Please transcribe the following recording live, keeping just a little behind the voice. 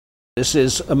This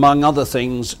is, among other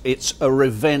things, it's a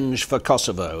revenge for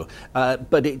Kosovo.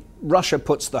 Russia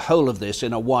puts the whole of this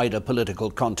in a wider political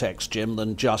context, Jim,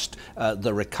 than just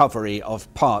the recovery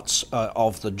of parts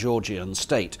of the Georgian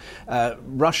state.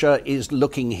 Russia is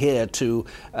looking here to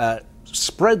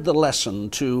spread the lesson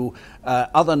to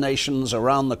other nations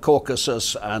around the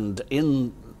Caucasus and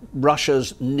in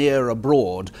Russia's near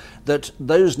abroad that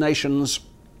those nations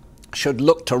should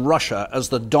look to Russia as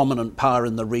the dominant power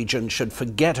in the region, should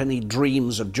forget any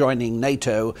dreams of joining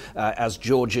NATO as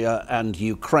Georgia and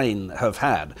Ukraine have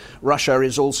had. Russia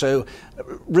is also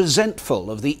resentful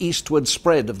of the eastward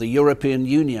spread of the European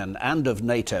Union and of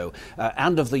NATO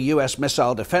and of the US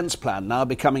missile defense plan now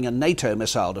becoming a NATO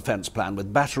missile defense plan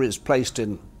with batteries placed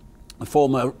in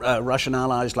former Russian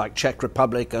allies like Czech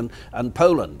Republic and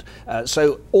Poland.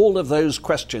 So all of those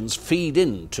questions feed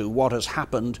into what has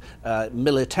happened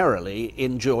militarily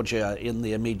in Georgia in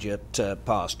the immediate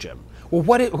past, Jim. Well,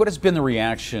 what has been the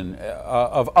reaction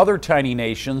of other tiny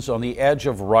nations on the edge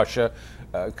of Russia,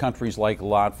 countries like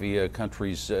Latvia,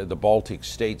 countries, the Baltic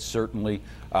states certainly,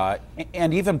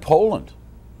 and even Poland?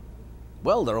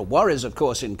 Well, there are worries, of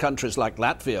course, in countries like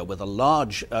Latvia with a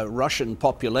large Russian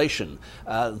population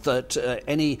that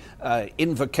any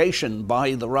invocation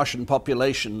by the Russian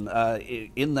population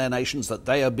in their nations that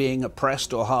they are being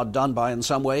oppressed or hard done by in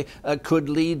some way could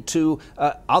lead to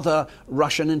other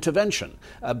Russian intervention.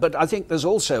 But I think there's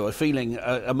also a feeling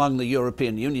among the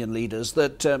European Union leaders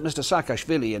that Mr.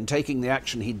 Saakashvili, in taking the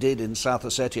action he did in South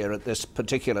Ossetia at this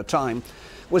particular time,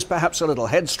 was perhaps a little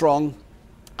headstrong,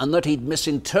 and that he'd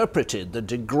misinterpreted the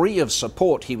degree of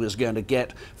support he was going to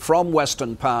get from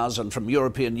Western powers and from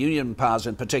European Union powers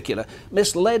in particular,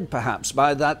 misled perhaps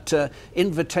by that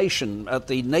invitation at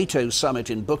the NATO summit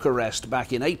in Bucharest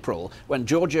back in April, when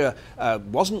Georgia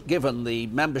wasn't given the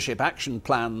membership action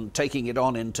plan taking it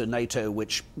on into NATO,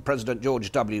 which President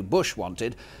George W. Bush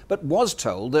wanted, but was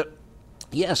told that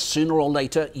yes, sooner or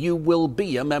later, you will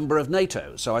be a member of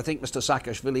NATO. So I think Mr.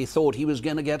 Saakashvili thought he was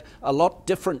going to get a lot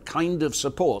different kind of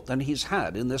support than he's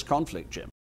had in this conflict, Jim.